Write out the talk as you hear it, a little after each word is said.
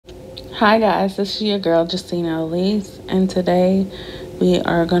Hi guys, this is your girl Justena Elise, and today we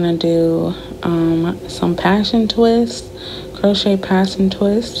are gonna do some passion twists, crochet passion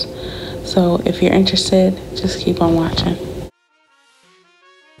twists. So if you're interested, just keep on watching.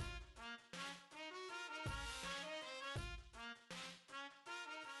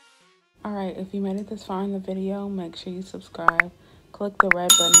 Alright, if you made it this far in the video, make sure you subscribe. Click the red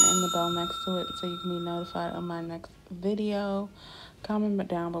button and the bell next to it so you can be notified of my next video. Comment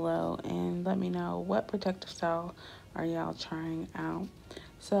down below and let me know what protective style are y'all trying out.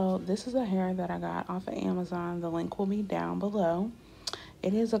 So this is a hair that I got off of Amazon. The link will be down below.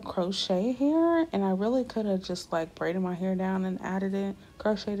 It is a crochet hair, and I really could have just like braided my hair down and added it,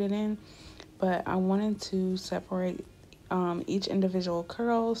 crocheted it in, but I wanted to separate each individual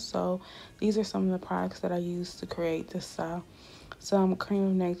curl. So these are some of the products that I use to create this style. Some Cream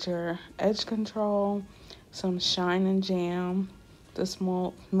of Nature edge control, some Shine and Jam to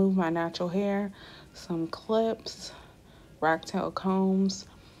smooth my natural hair, some clips, ragtail combs,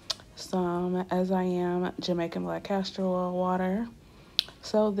 some As I Am Jamaican Black Castor Oil water.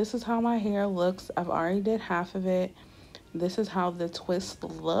 So this is how my hair looks. I've already did half of it. This is how the twists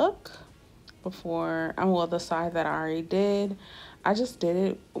look before, well, the side that I already did. I just did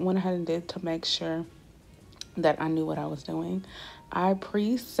it, went ahead and did to make sure that I knew what I was doing. I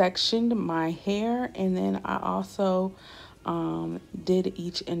pre-sectioned my hair, and then I also did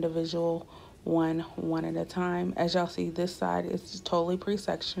each individual one at a time. As y'all see, this side is totally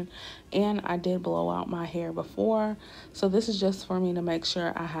pre-sectioned, and I did blow out my hair before. So this is just for me to make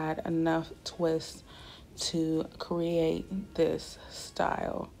sure I had enough twists to create this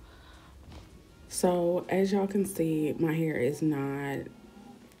style. So as y'all can see, my hair is not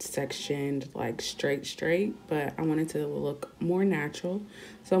sectioned like straight, but I wanted to look more natural.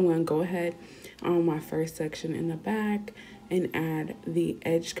 So I'm gonna go ahead on my first section in the back and add the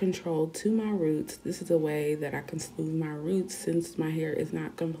edge control to my roots. This is a way that I can smooth my roots since my hair is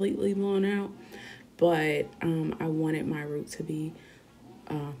not completely blown out, but I wanted my root to be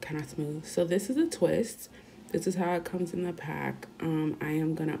kind of smooth. So this is a twist. This is how it comes in the pack. I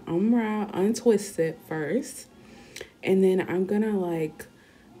am gonna untwist it first, and then I'm gonna like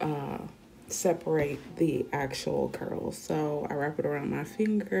separate the actual curls. So I wrap it around my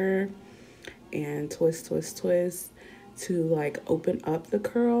finger and twist to like open up the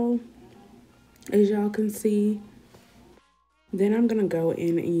curl, as y'all can see. Then I'm gonna go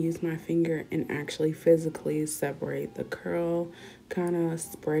in and use my finger and actually physically separate the curl, kind of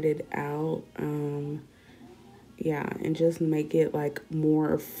spread it out, yeah, and just make it like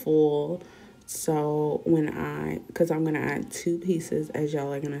more full. So because I'm gonna add two pieces, as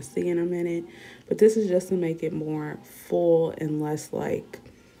y'all are gonna see in a minute, but this is just to make it more full and less like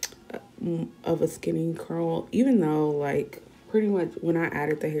of a skinny curl, even though like pretty much when I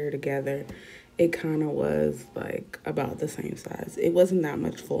added the hair together, it kind of was like about the same size. It wasn't that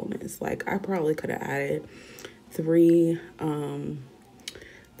much fullness. Like I probably could have added three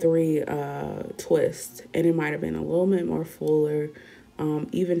twists, and it might have been a little bit more fuller.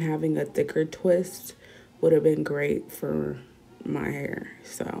 Even having a thicker twist would have been great for my hair.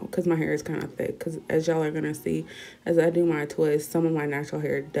 So because my hair is kind of thick, because as y'all are gonna see as I do my twist, some of my natural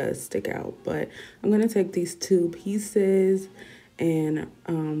hair does stick out. But I'm gonna take these two pieces and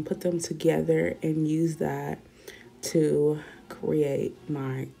put them together and use that to create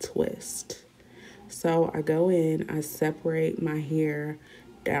my twist. So I go in, I separate my hair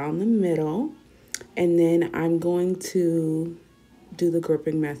down the middle, and then I'm going to do the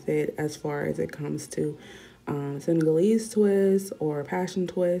gripping method as far as it comes to Senegalese twist or passion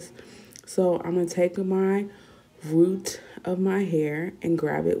twist. So I'm gonna take my root of my hair and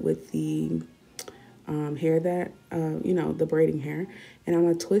grab it with the hair that the braiding hair, and I'm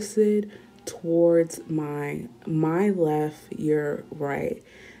gonna twist it towards my left, your right.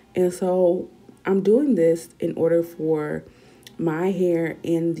 And so I'm doing this in order for my hair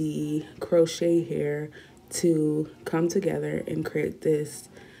and the crochet hair to come together and create this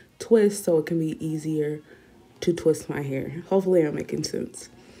twist, so it can be easier to twist my hair. Hopefully I'm making sense.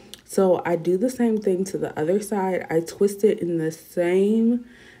 So I do the same thing to the other side. I twist it in the same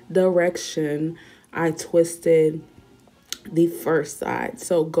direction I twisted the first side,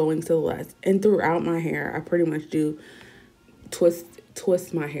 so going to the left. And throughout my hair, I pretty much do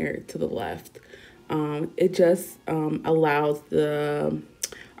twist my hair to the left. It just allows the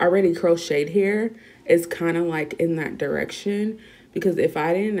already crocheted hair is kind of like in that direction, because if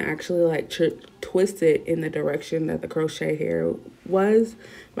I didn't actually like twist it in the direction that the crochet hair was,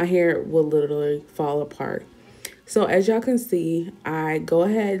 my hair will literally fall apart. So as y'all can see, I go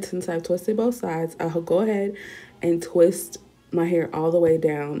ahead, since I've twisted both sides, I'll go ahead and twist my hair all the way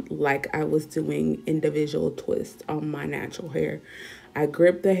down like I was doing individual twists on my natural hair. I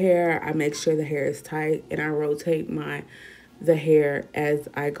grip the hair, I make sure the hair is tight, and I rotate the hair as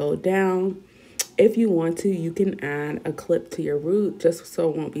I go down. If you want to, you can add a clip to your root just so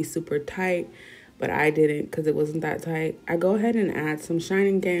it won't be super tight, but I didn't because it wasn't that tight. I go ahead and add some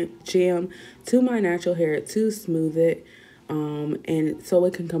shining jam to my natural hair to smooth it, and so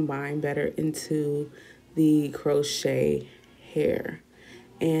it can combine better into the crochet hair.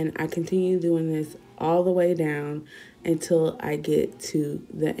 And I continue doing this all the way down until I get to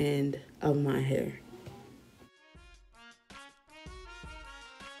the end of my hair.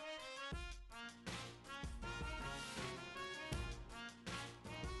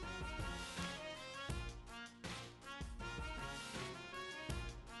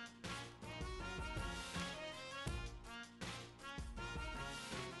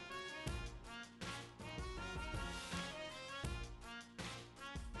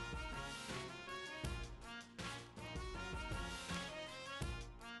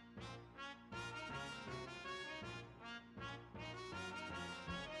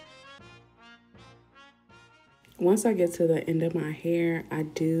 Once I get to the end of my hair, I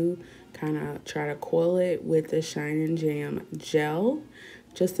do kind of try to coil it with the Shine and Jam gel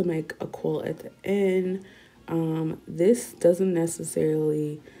just to make a coil at the end. This doesn't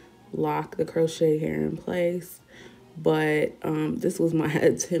necessarily lock the crochet hair in place, but this was my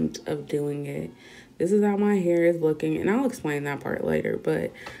attempt of doing it. This is how my hair is looking, and I'll explain that part later,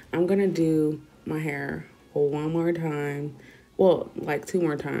 but I'm gonna do my hair one more time. Well, like 2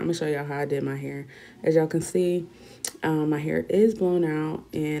 more times. I'm gonna show y'all how I did my hair. As y'all can see, my hair is blown out,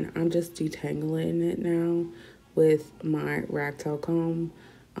 and I'm just detangling it now with my ragtail comb.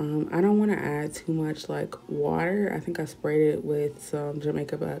 I don't want to add too much like water. I think I sprayed it with some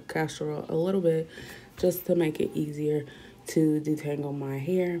Jamaica Black castor oil a little bit just to make it easier to detangle my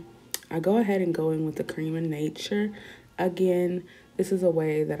hair. I go ahead and go in with the Cream in Nature. Again, this is a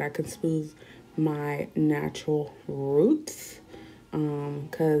way that I can smooth my natural roots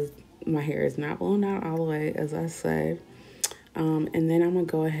because my hair is not blown out all the way, as I said. And then I'm gonna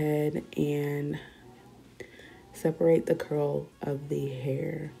go ahead and separate the curl of the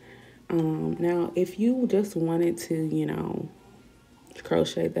hair. Now, if you just wanted to, you know,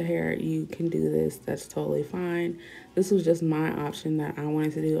 crochet the hair, you can do this. That's totally fine. This was just my option that I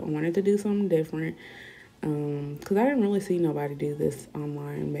wanted to do. I wanted to do something different because I didn't really see nobody do this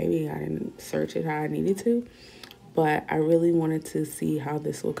online. Maybe I didn't search it how I needed to, but I really wanted to see how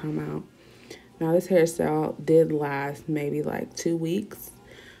this will come out. Now, this hairstyle did last maybe like 2 weeks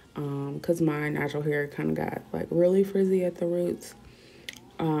because my natural hair kind of got like really frizzy at the roots.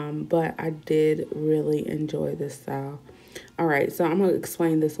 But I did really enjoy this style. All right, so I'm going to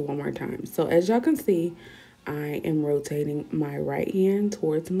explain this one more time. So as y'all can see, I am rotating my right hand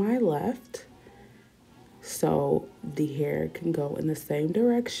towards my left so the hair can go in the same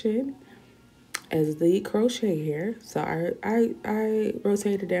direction as the crochet hair. So I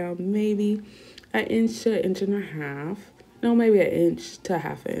rotated down maybe an inch to an inch and a half. No, maybe an inch to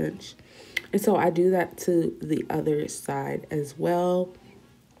half an inch. And so I do that to the other side as well.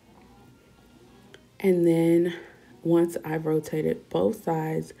 And then once I've rotated both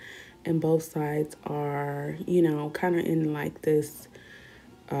sides and both sides are, you know, kind of in like this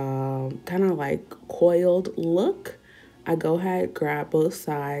kind of like coiled look, I go ahead, grab both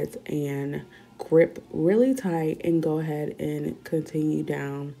sides and grip really tight and go ahead and continue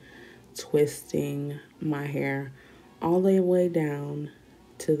down, twisting my hair all the way down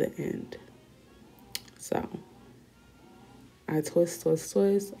to the end. So I twist, twist,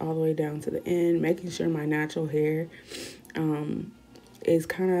 twist all the way down to the end, making sure my natural hair is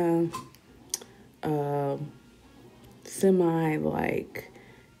kind of semi like,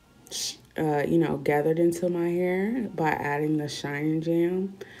 you know, gathered into my hair by adding the Shine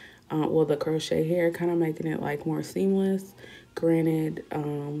Jam. Well, the crochet hair, kind of making it like more seamless. Granted,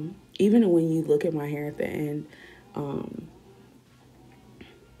 even when you look at my hair at the end,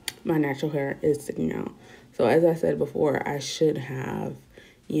 my natural hair is sticking out. So as I said before, I should have,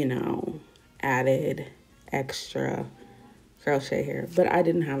 you know, added extra crochet hair, but I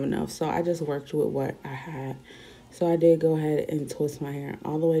didn't have enough. So I just worked with what I had. So I did go ahead and twist my hair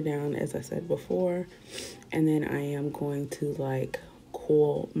all the way down, as I said before. And then I am going to like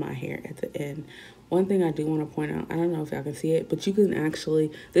coil my hair at the end. One thing I do want to point out, I don't know if y'all can see it, but you can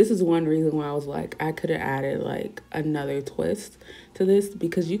actually, this is one reason why I was like, I could have added like another twist to this,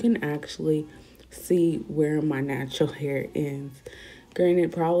 because you can actually see where my natural hair ends.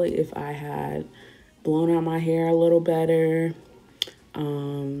 Granted, probably if I had blown out my hair a little better,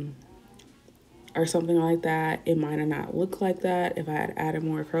 or something like that, it might have not looked like that if I had added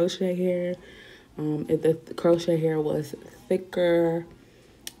more crochet hair. If the crochet hair was thicker,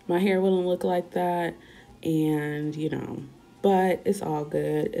 my hair wouldn't look like that. And, you know, but it's all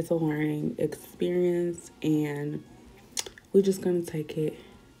good. It's a learning experience, and we're just going to take it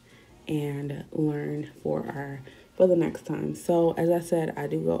and learn for the next time. So as I said, I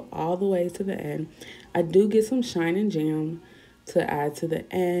do go all the way to the end. I do get some shine and jam to add to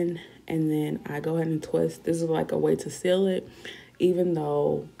the end, and then I go ahead and twist. This is like a way to seal it, even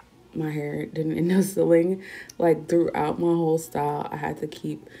though my hair didn't end up sealing. Like throughout my whole style, I had to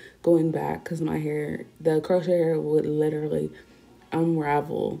keep going back because my hair, the crochet hair, would literally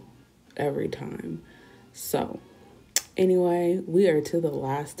unravel every time. So anyway, we are to the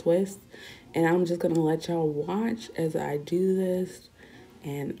last twist, and I'm just gonna let y'all watch as I do this,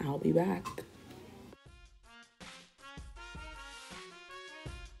 and I'll be back.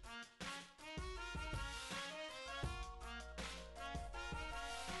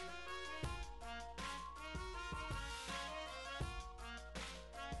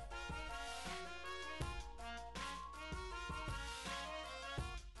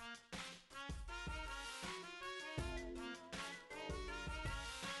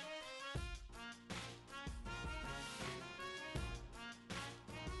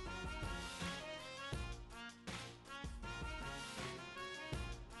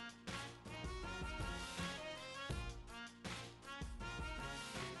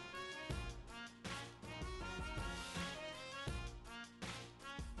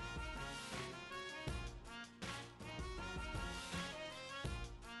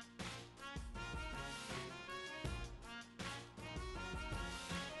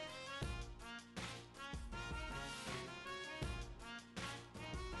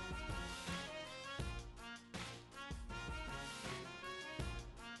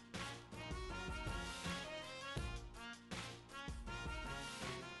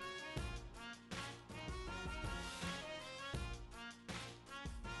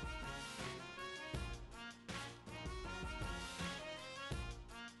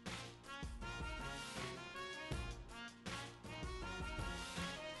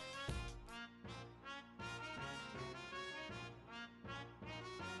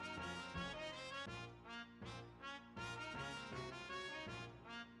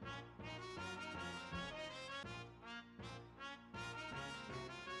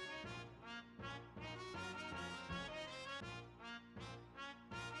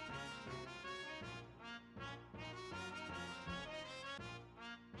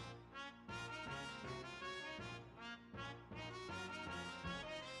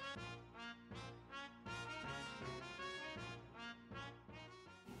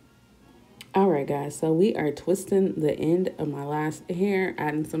 All right, guys, so we are twisting the end of my last hair,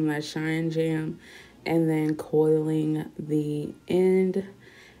 adding some of that shine jam, and then coiling the end.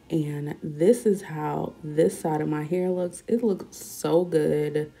 And this is how this side of my hair looks. It looks so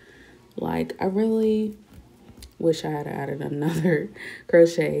good. Like, I really wish I had added another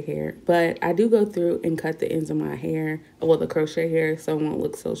crochet hair, but I do go through and cut the ends of my hair, well, the crochet hair, so it won't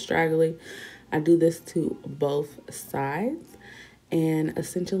look so straggly. I do this to both sides. And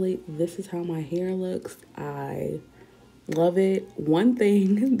essentially, this is how my hair looks. I love it. One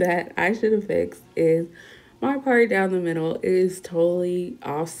thing that I should have fixed is my part down the middle is totally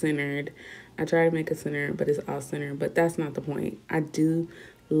off-centered. I try to make it center, but it's off-centered. But that's not the point. I do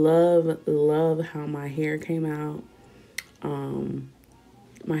love how my hair came out.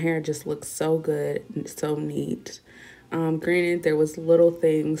 My hair just looks so good and so neat. Granted, there was little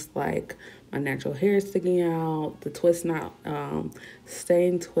things like my natural hair sticking out, the twist not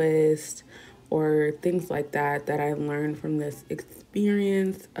staying twist, or things like that that I learned from this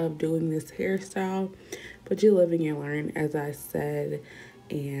experience of doing this hairstyle. But you live and you learn, as I said,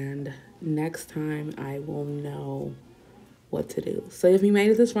 and next time I will know what to do. So if you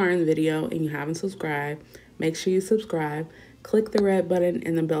made it this far in the video and you haven't subscribed, make sure you subscribe. Click the red button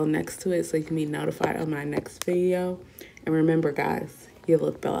and the bell next to it so you can be notified of my next video. And remember, guys, you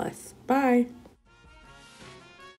look blessed. Bye.